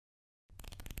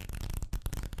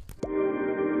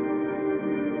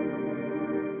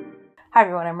Hi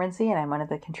everyone, I'm Rincey and I'm one of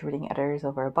the contributing editors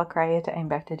over at Riot. I'm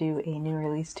back to do a new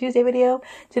release Tuesday video.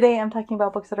 Today I'm talking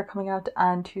about books that are coming out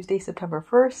on Tuesday, September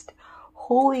 1st.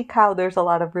 Holy cow, there's a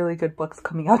lot of really good books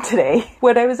coming out today.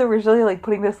 When I was originally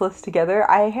putting this list together,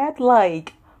 I had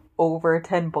over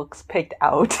 10 books picked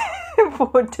out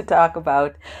to talk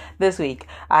about this week.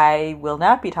 I will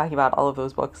not be talking about all of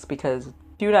those books because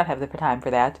do not have the time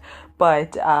for that.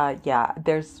 But yeah,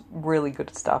 there's really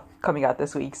good stuff coming out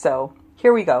this week. So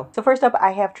here we go. So first up,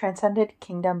 I have Transcended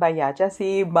Kingdom by Ya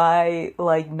Jessie, my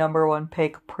number one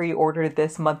pick, pre-ordered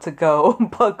this months ago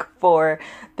book for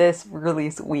this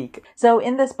release week. So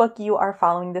in this book, you are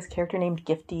following this character named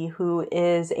Gifty, who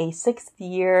is a 6th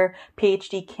year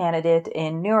PhD candidate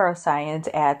in neuroscience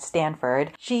at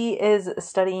Stanford. She is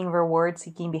studying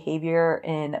reward-seeking behavior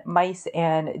in mice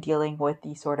and dealing with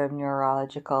the sort of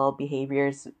neurological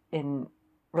behaviors in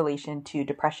relation to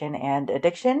depression and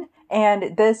addiction.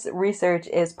 And this research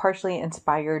is partially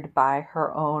inspired by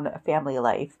her own family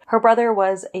life. Her brother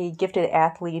was a gifted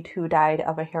athlete who died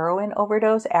of a heroin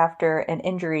overdose after an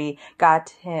injury got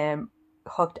him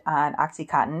hooked on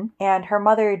Oxycontin. And her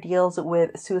mother deals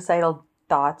with suicidal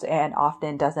thoughts and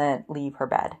often doesn't leave her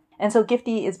bed. And so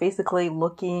Gifty is basically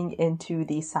looking into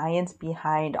the science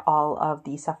behind all of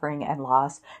the suffering and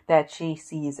loss that she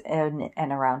sees in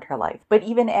and around her life. But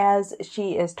even as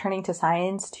she is turning to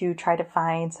science to try to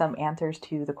find some answers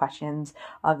to the questions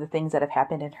of the things that have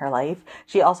happened in her life,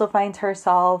 she also finds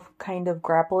herself kind of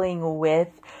grappling with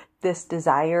this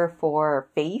desire for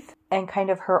faith and kind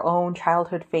of her own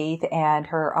childhood faith and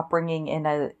her upbringing in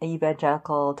an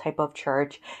evangelical type of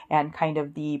church and kind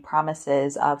of the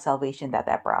promises of salvation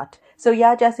that brought. So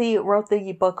Ya Jessie wrote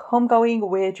the book Homegoing,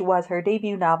 which was her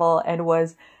debut novel and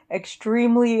was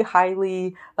extremely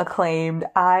highly acclaimed.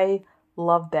 I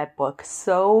loved that book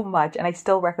so much and I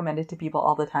still recommend it to people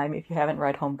all the time. If you haven't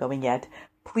read Homegoing yet,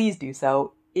 please do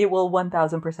so. It will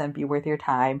 1000% be worth your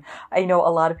time. I know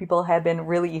a lot of people have been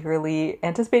really eagerly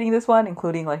anticipating this one,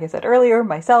 including, like I said earlier,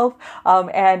 myself.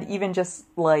 And even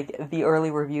just the early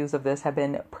reviews of this have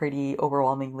been pretty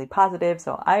overwhelmingly positive.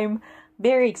 So I'm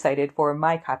very excited for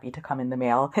my copy to come in the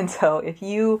mail. And so if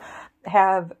you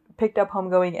have picked up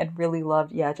Homegoing and really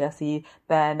loved Ya Jessie,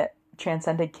 then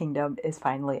Transcended Kingdom is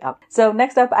finally up. So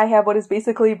next up, I have what is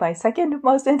basically my second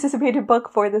most anticipated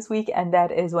book for this week, and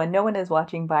that is When No One Is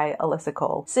Watching by Alyssa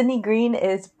Cole. Sydney Green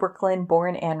is Brooklyn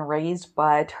born and raised,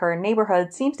 but her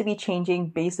neighborhood seems to be changing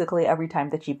basically every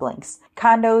time that she blinks.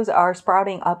 Condos are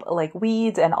sprouting up like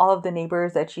weeds, and all of the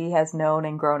neighbors that she has known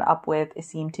and grown up with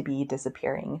seem to be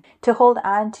disappearing. To hold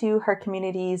on to her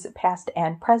community's past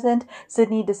and present,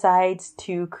 Sydney decides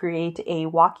to create a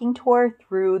walking tour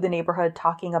through the neighborhood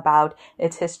talking about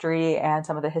its history and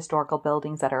some of the historical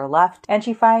buildings that are left. And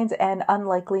she finds an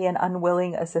unlikely and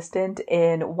unwilling assistant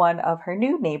in one of her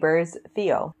new neighbors,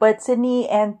 Theo. But Sydney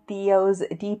and Theo's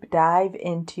deep dive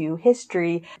into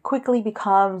history quickly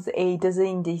becomes a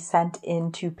dizzying descent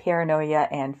into paranoia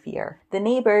and fear. The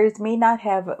neighbors may not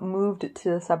have moved to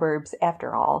the suburbs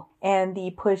after all, and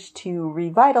the push to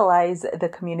revitalize the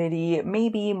community may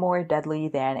be more deadly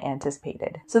than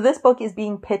anticipated. So this book is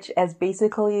being pitched as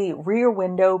basically Rear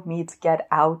Window meets Get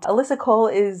Out. Alyssa Cole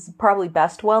is probably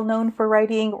best well known for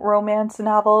writing romance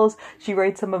novels. She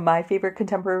writes some of my favorite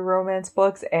contemporary romance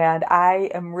books, and I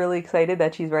am really excited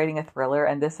that she's writing a thriller,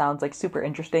 and this sounds super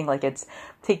interesting. It's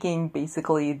taking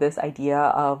basically this idea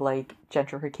of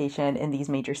gentrification in these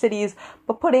major cities,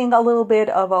 but putting a little bit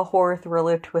of a horror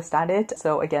thriller twist on it.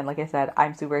 So again, like I said,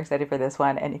 I'm super excited for this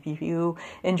one. And if you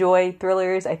enjoy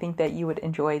thrillers, I think that you would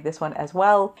enjoy this one as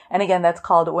well. And again, that's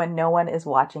called When No One Is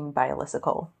Watching by Alyssa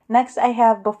Cole. Next, I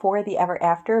have Before the Ever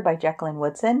After by Jacqueline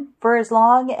Woodson. For as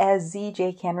long as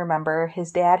ZJ can remember,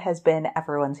 his dad has been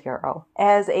everyone's hero.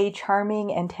 As a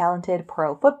charming and talented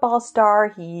pro football star,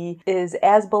 he is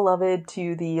as beloved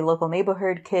to the local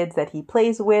neighborhood kids that he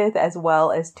plays with, as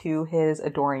well as to his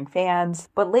adoring fans.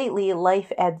 But lately,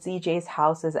 life at ZJ's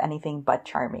house is anything but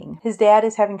charming. His dad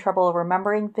is having trouble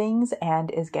remembering things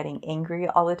and is getting angry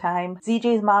all the time.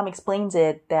 ZJ's mom explains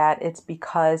that it's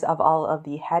because of all of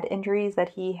the head injuries that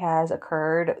he has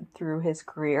occurred through his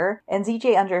career. And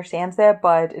ZJ understands that,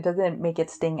 but it doesn't make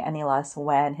it sting any less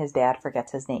when his dad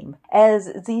forgets his name. As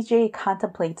ZJ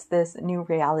contemplates this new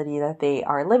reality that they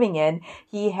are living in,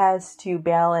 he has to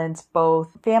balance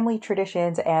both family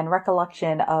traditions and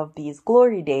recollection of these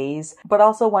glory days, but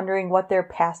also wondering what their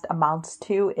past amounts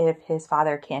to if his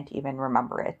father can't even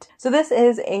remember it. So this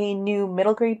is a new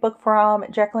middle grade book from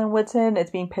Jacqueline Woodson. It's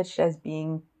being pitched as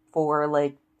being for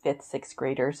 5th, 6th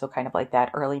graders, so kind of like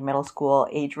that early middle school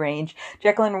age range.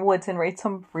 Jacqueline Woodson writes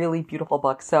some really beautiful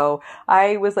books, so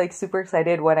I was like super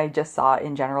excited when I just saw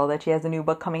in general that she has a new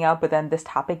book coming out, but then this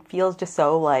topic feels just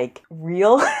so like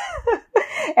real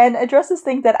and addresses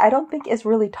things that I don't think is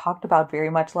really talked about very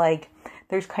much. Like,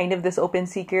 there's kind of this open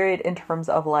secret in terms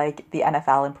of like the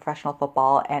NFL and professional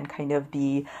football and kind of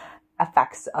the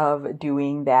effects of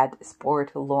doing that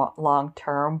sport long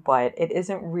term, but it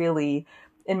isn't really,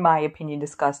 in my opinion,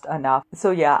 discussed enough.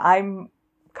 So yeah, I'm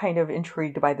kind of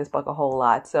intrigued by this book a whole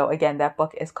lot. So again, that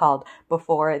book is called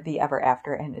Before the Ever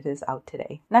After, and it is out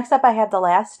today. Next up, I have The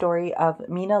Last Story of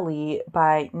Mina Lee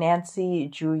by Nancy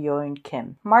Joo-yeon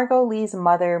Kim. Margot Lee's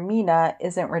mother, Mina,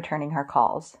 isn't returning her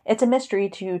calls. It's a mystery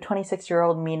to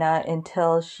 26-year-old Mina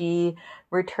until she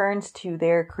returns to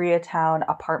their Koreatown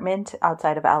apartment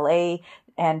outside of LA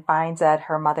and finds that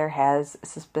her mother has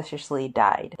suspiciously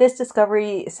died. This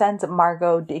discovery sends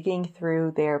Margot digging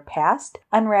through their past,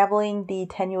 unraveling the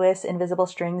tenuous, invisible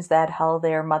strings that held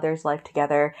their mother's life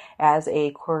together as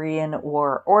a Korean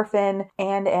War orphan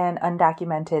and an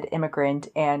undocumented immigrant,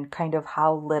 and kind of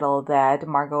how little that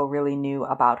Margot really knew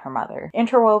about her mother.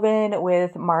 Interwoven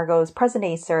with Margot's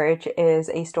present-day search is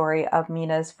a story of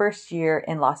Mina's first year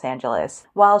in Los Angeles.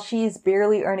 While she's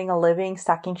barely earning a living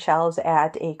stocking shelves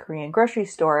at a Korean grocery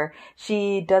store,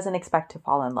 she doesn't expect to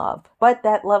fall in love. But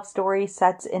that love story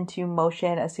sets into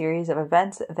motion a series of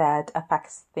events that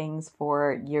affects things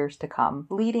for years to come,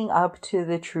 leading up to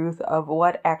the truth of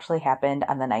what actually happened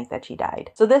on the night that she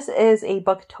died. So this is a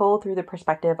book told through the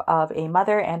perspective of a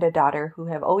mother and a daughter who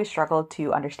have always struggled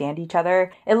to understand each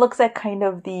other. It looks at kind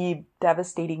of the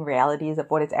devastating realities of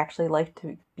what it's actually like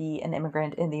to be an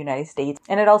immigrant in the United States.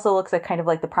 And it also looks at kind of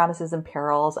like the promises and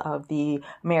perils of the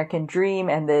American dream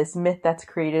and this myth that's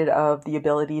created of the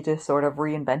ability to sort of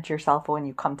reinvent yourself when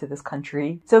you come to this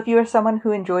country. So if you are someone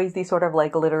who enjoys these sort of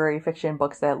like literary fiction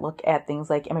books that look at things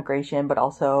like immigration, but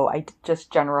also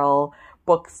just general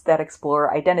books that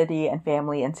explore identity and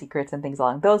family and secrets and things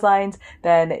along those lines,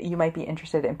 then you might be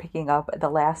interested in picking up The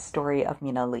Last Story of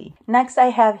Mina Lee. Next, I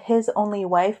have His Only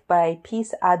Wife by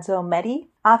Peace Adzo Mehdi.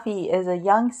 Afi is a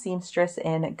young seamstress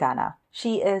in Ghana.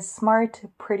 She is smart,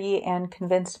 pretty, and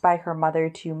convinced by her mother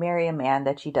to marry a man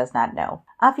that she does not know.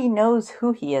 Afi knows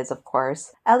who he is, of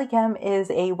course. Elikem is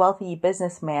a wealthy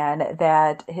businessman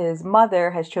that his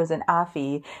mother has chosen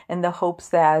Afi in the hopes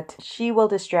that she will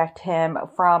distract him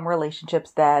from relationships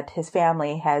that his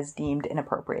family has deemed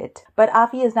inappropriate. But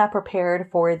Afi is not prepared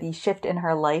for the shift in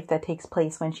her life that takes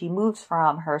place when she moves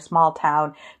from her small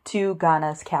town to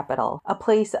Ghana's capital, a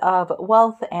place of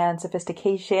wealth and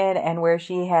sophistication, and where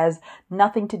she has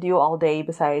nothing to do all day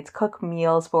besides cook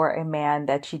meals for a man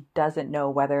that she doesn't know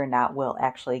whether or not will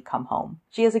actually come home.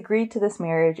 She has agreed to this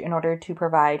marriage in order to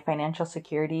provide financial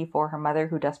security for her mother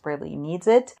who desperately needs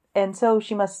it, and so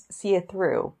she must see it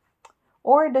through.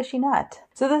 Or does she not?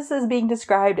 So this is being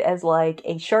described as like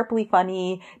a sharply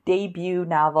funny debut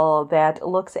novel that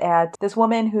looks at this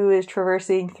woman who is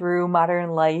traversing through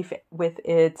modern life with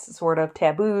its sort of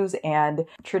taboos and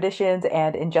traditions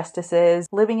and injustices,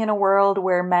 living in a world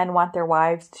where men want their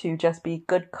wives to just be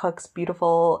good cooks,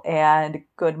 beautiful, and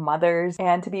good mothers,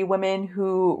 and to be women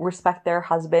who respect their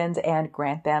husbands and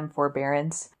grant them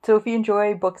forbearance. So if you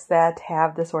enjoy books that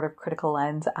have this sort of critical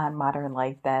lens on modern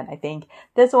life, then I think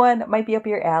this one might be up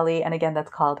your alley, and again,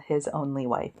 that's called His Only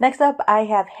Wife. Next up, I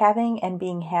have Having and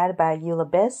Being Had by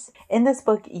Eula Biss. In this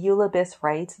book, Eula Biss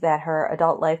writes that her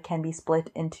adult life can be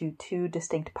split into two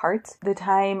distinct parts: the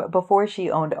time before she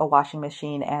owned a washing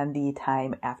machine and the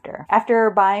time after. After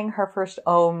buying her first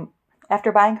home,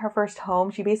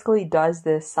 she basically does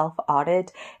this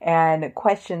self-audit and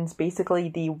questions basically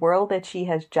the world that she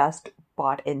has just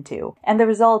bought into. And the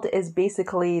result is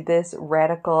basically this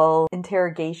radical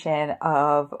interrogation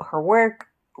of her work,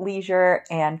 leisure,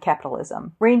 and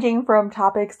capitalism, ranging from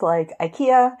topics like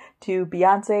IKEA to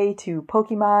Beyonce to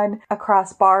Pokemon,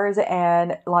 across bars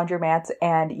and laundromats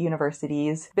and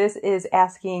universities. This is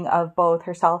asking of both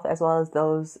herself as well as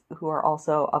those who are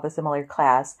also of a similar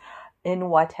class, in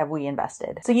what have we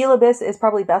invested? So Eula Biss is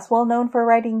probably best well known for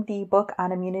writing the book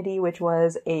on immunity, which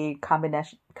was a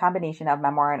combination of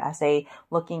memoir and essay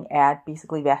looking at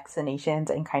basically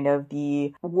vaccinations and kind of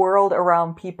the world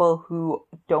around people who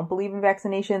don't believe in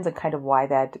vaccinations and kind of why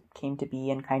that came to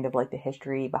be and kind of like the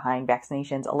history behind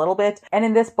vaccinations a little bit. And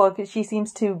in this book, she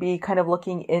seems to be kind of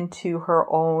looking into her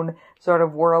own sort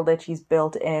of world that she's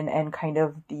built in and kind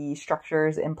of the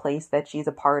structures in place that she's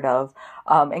a part of,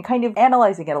 and kind of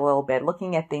analyzing it a little bit,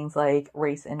 looking at things like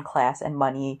race and class and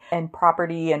money and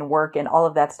property and work and all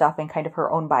of that stuff and kind of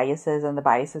her own biases and the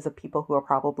biases biases of people who are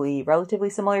probably relatively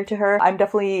similar to her. I'm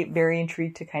definitely very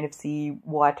intrigued to kind of see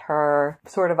what her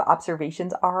sort of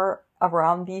observations are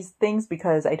around these things,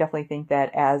 because I definitely think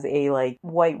that as a like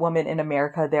white woman in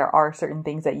America, there are certain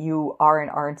things that you are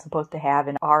and aren't supposed to have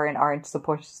and are and aren't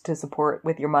supposed to support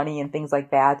with your money and things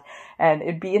like that. And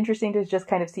it'd be interesting to just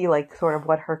kind of see like sort of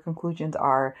what her conclusions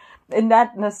are. And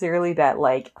not necessarily that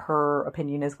like her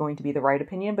opinion is going to be the right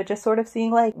opinion, but just sort of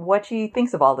seeing like what she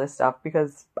thinks of all this stuff,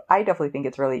 because I definitely think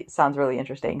it's sounds really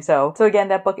interesting. So again,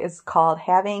 that book is called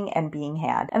Having and Being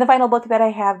Had. And the final book that I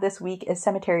have this week is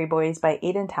Cemetery Boys by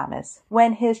Aidan Thomas.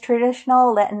 When his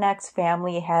traditional Latinx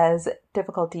family has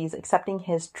difficulties accepting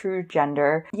his true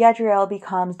gender, Yadriel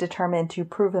becomes determined to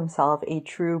prove himself a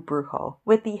true brujo.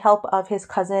 With the help of his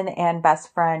cousin and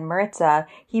best friend Maritza,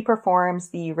 he performs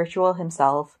the ritual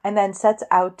himself and then sets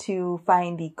out to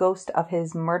find the ghost of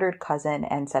his murdered cousin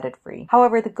and set it free.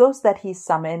 However, the ghost that he's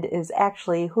summoned is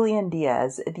actually Julian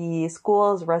Diaz, the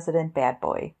school's resident bad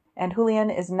boy. And Julian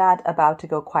is not about to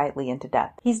go quietly into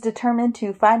death. He's determined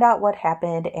to find out what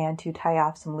happened and to tie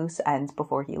off some loose ends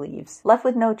before he leaves. Left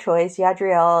with no choice,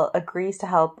 Yadriel agrees to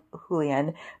help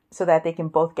Julian so that they can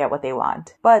both get what they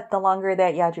want. But the longer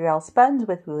that Yadriel spends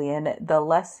with Julian, the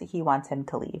less he wants him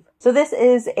to leave. So this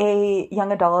is a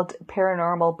young adult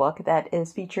paranormal book that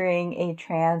is featuring a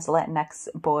trans Latinx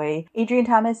boy. Adrian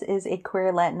Thomas is a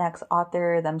queer Latinx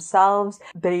author themselves.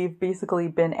 They've basically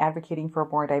been advocating for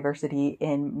more diversity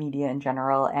in media in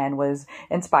general, and was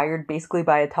inspired basically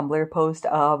by a Tumblr post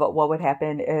of what would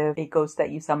happen if a ghost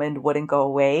that you summoned wouldn't go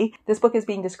away. This book is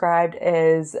being described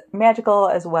as magical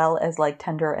as well as like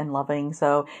tender and loving.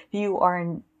 So if you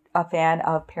are a fan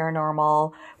of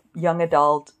paranormal, young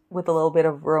adult with a little bit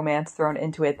of romance thrown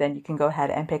into it, then you can go ahead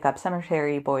and pick up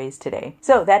Cemetery Boys today.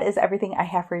 So that is everything I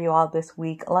have for you all this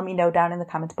week. Let me know down in the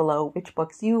comments below which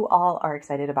books you all are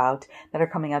excited about that are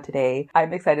coming out today.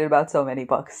 I'm excited about so many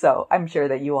books, so I'm sure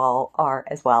that you all are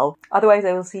as well. Otherwise,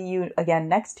 I will see you again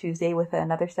next Tuesday with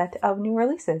another set of new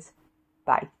releases.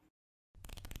 Bye.